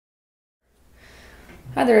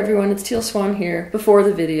Hi there everyone, it's Teal Swan here before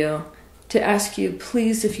the video to ask you,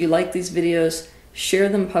 please, if you like these videos, share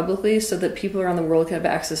them publicly so that people around the world can have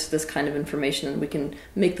access to this kind of information and we can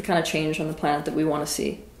make the kind of change on the planet that we want to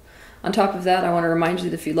see. On top of that, I want to remind you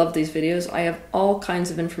that if you love these videos, I have all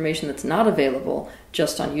kinds of information that's not available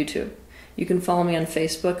just on YouTube. You can follow me on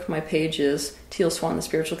Facebook. My page is Teal Swan, the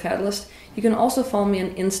Spiritual Catalyst. You can also follow me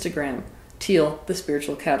on Instagram, Teal, the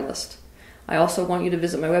Spiritual Catalyst. I also want you to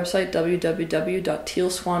visit my website,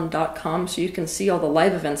 www.tealswan.com, so you can see all the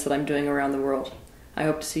live events that I'm doing around the world. I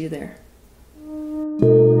hope to see you there.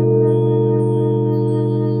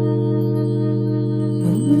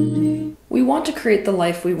 We want to create the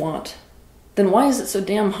life we want. Then why is it so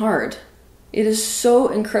damn hard? It is so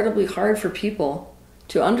incredibly hard for people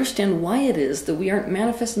to understand why it is that we aren't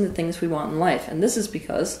manifesting the things we want in life. And this is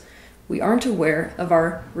because we aren't aware of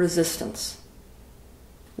our resistance.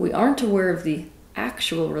 We aren't aware of the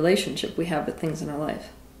actual relationship we have with things in our life.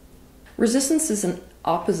 Resistance is an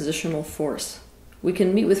oppositional force. We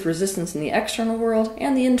can meet with resistance in the external world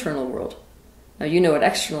and the internal world. Now you know what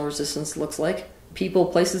external resistance looks like. People,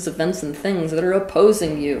 places, events, and things that are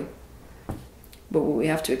opposing you. But what we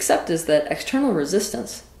have to accept is that external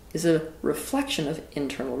resistance is a reflection of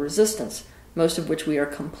internal resistance, most of which we are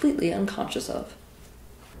completely unconscious of.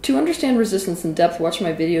 To understand resistance in depth, watch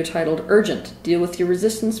my video titled Urgent, Deal with Your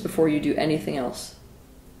Resistance Before You Do Anything Else.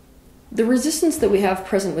 The resistance that we have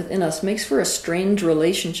present within us makes for a strained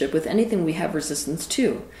relationship with anything we have resistance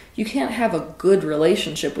to. You can't have a good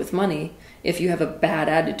relationship with money if you have a bad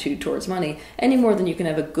attitude towards money, any more than you can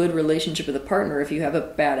have a good relationship with a partner if you have a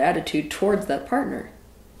bad attitude towards that partner.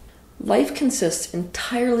 Life consists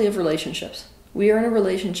entirely of relationships. We are in a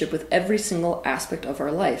relationship with every single aspect of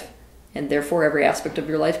our life. And therefore every aspect of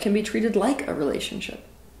your life can be treated like a relationship.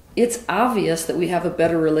 It's obvious that we have a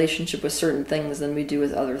better relationship with certain things than we do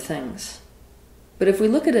with other things. But if we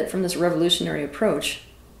look at it from this revolutionary approach,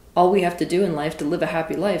 all we have to do in life to live a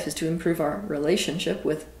happy life is to improve our relationship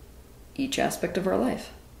with each aspect of our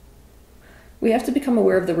life. We have to become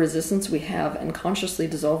aware of the resistance we have and consciously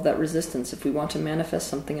dissolve that resistance if we want to manifest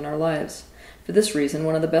something in our lives. For this reason,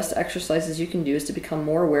 one of the best exercises you can do is to become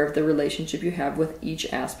more aware of the relationship you have with each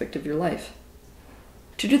aspect of your life.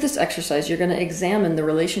 To do this exercise, you're going to examine the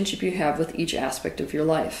relationship you have with each aspect of your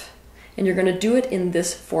life. And you're going to do it in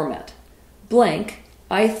this format. Blank,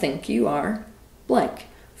 I think you are blank.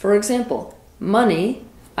 For example, money,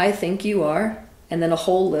 I think you are, and then a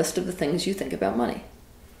whole list of the things you think about money.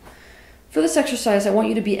 For this exercise, I want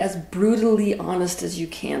you to be as brutally honest as you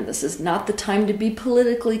can. This is not the time to be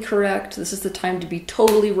politically correct. This is the time to be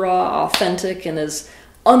totally raw, authentic, and as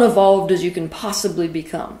unevolved as you can possibly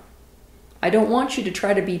become. I don't want you to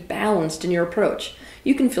try to be balanced in your approach.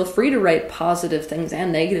 You can feel free to write positive things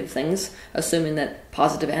and negative things, assuming that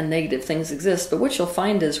positive and negative things exist, but what you'll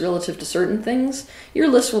find is, relative to certain things, your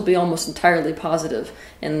list will be almost entirely positive,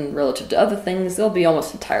 and relative to other things, they'll be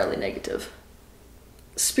almost entirely negative.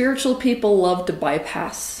 Spiritual people love to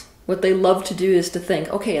bypass. What they love to do is to think,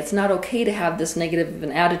 okay, it's not okay to have this negative of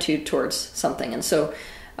an attitude towards something. And so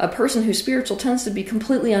a person who's spiritual tends to be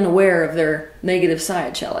completely unaware of their negative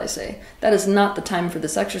side, shall I say. That is not the time for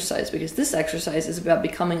this exercise, because this exercise is about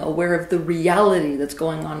becoming aware of the reality that's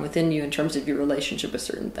going on within you in terms of your relationship with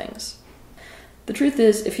certain things. The truth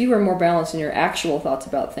is, if you were more balanced in your actual thoughts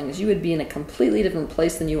about things, you would be in a completely different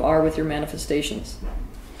place than you are with your manifestations.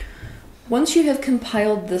 Once you have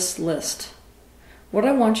compiled this list, what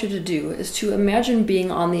I want you to do is to imagine being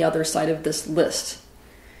on the other side of this list,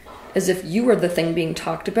 as if you are the thing being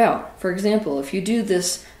talked about. For example, if you do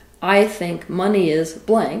this, I think money is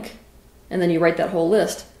blank, and then you write that whole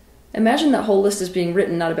list, imagine that whole list is being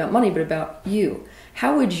written not about money, but about you.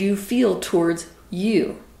 How would you feel towards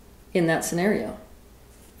you in that scenario?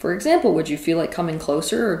 For example, would you feel like coming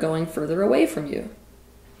closer or going further away from you?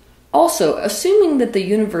 Also, assuming that the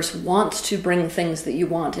universe wants to bring things that you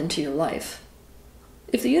want into your life,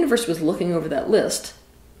 if the universe was looking over that list,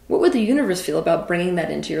 what would the universe feel about bringing that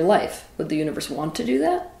into your life? Would the universe want to do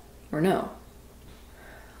that, or no?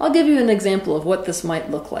 I'll give you an example of what this might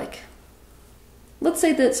look like. Let's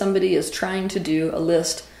say that somebody is trying to do a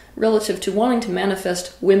list relative to wanting to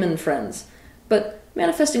manifest women friends, but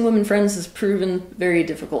manifesting women friends has proven very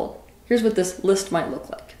difficult. Here's what this list might look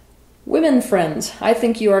like. Women friends, I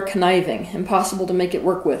think you are conniving, impossible to make it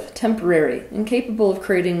work with, temporary, incapable of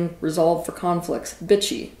creating resolve for conflicts,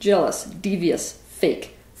 bitchy, jealous, devious,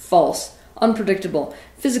 fake, false, unpredictable,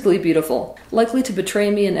 physically beautiful, likely to betray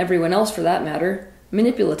me and everyone else for that matter,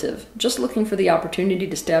 manipulative, just looking for the opportunity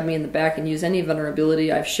to stab me in the back and use any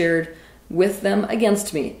vulnerability I've shared with them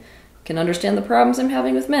against me, can understand the problems I'm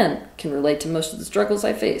having with men, can relate to most of the struggles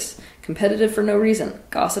I face, competitive for no reason,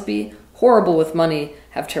 gossipy, horrible with money,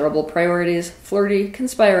 have terrible priorities, flirty,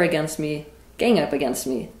 conspire against me, gang up against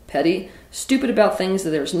me, petty, stupid about things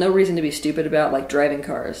that there's no reason to be stupid about, like driving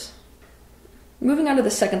cars. Moving on to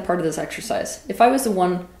the second part of this exercise, if I was the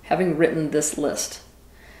one having written this list,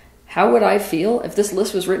 how would I feel if this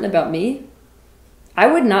list was written about me? I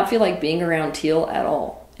would not feel like being around Teal at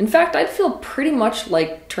all. In fact, I'd feel pretty much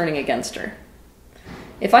like turning against her.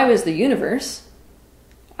 If I was the universe,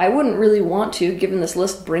 I wouldn't really want to, given this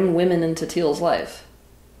list, bring women into Teal's life.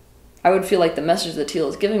 I would feel like the message that Teal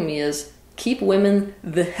is giving me is, keep women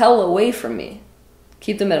the hell away from me.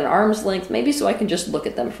 Keep them at an arm's length, maybe so I can just look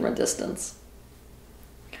at them from a distance.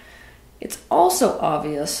 It's also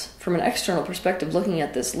obvious, from an external perspective looking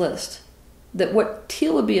at this list, that what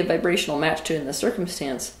Teal would be a vibrational match to in this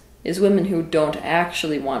circumstance is women who don't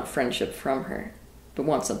actually want friendship from her, but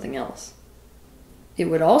want something else. It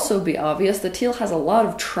would also be obvious that Teal has a lot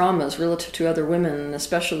of traumas relative to other women, and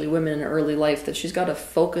especially women in early life, that she's got to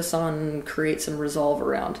focus on and create some resolve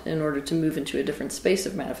around in order to move into a different space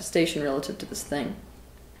of manifestation relative to this thing.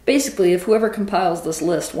 Basically, if whoever compiles this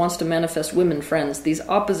list wants to manifest women friends, these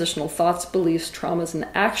oppositional thoughts, beliefs, traumas, and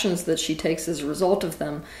actions that she takes as a result of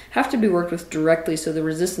them have to be worked with directly so the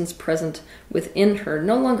resistance present within her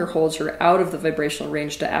no longer holds her out of the vibrational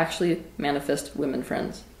range to actually manifest women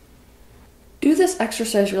friends. Do this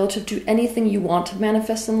exercise relative to anything you want to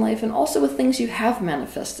manifest in life and also with things you have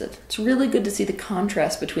manifested. It's really good to see the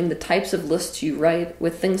contrast between the types of lists you write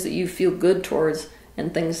with things that you feel good towards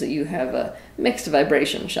and things that you have a mixed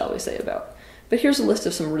vibration, shall we say, about. But here's a list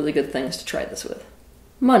of some really good things to try this with.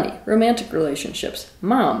 Money, romantic relationships,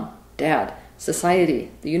 mom, dad,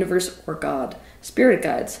 society, the universe or God, spirit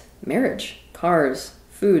guides, marriage, cars,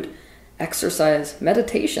 food, exercise,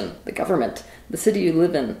 meditation, the government, the city you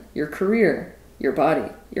live in, your career, your body,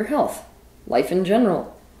 your health, life in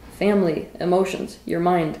general, family, emotions, your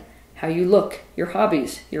mind, how you look, your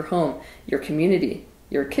hobbies, your home, your community,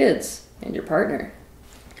 your kids, and your partner.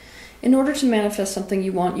 In order to manifest something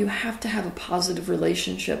you want, you have to have a positive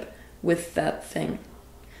relationship with that thing.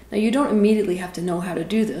 Now, you don't immediately have to know how to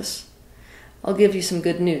do this. I'll give you some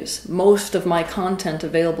good news. Most of my content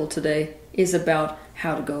available today is about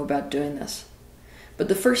how to go about doing this. But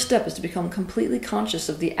the first step is to become completely conscious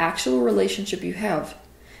of the actual relationship you have,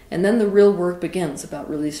 and then the real work begins about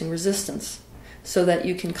releasing resistance, so that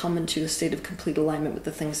you can come into a state of complete alignment with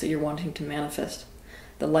the things that you're wanting to manifest.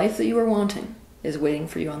 The life that you are wanting is waiting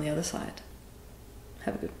for you on the other side.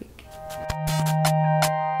 Have a good week.